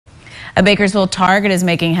A Bakersfield Target is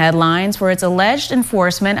making headlines for its alleged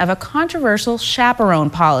enforcement of a controversial chaperone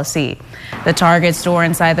policy. The Target store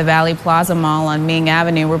inside the Valley Plaza Mall on Ming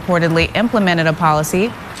Avenue reportedly implemented a policy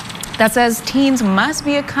that says teens must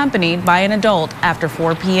be accompanied by an adult after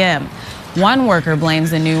 4 p.m. One worker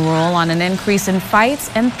blames the new rule on an increase in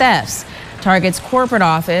fights and thefts. Target's corporate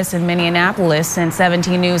office in Minneapolis sent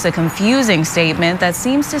 17 News a confusing statement that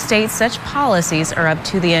seems to state such policies are up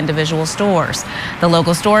to the individual stores. The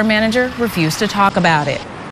local store manager refused to talk about it.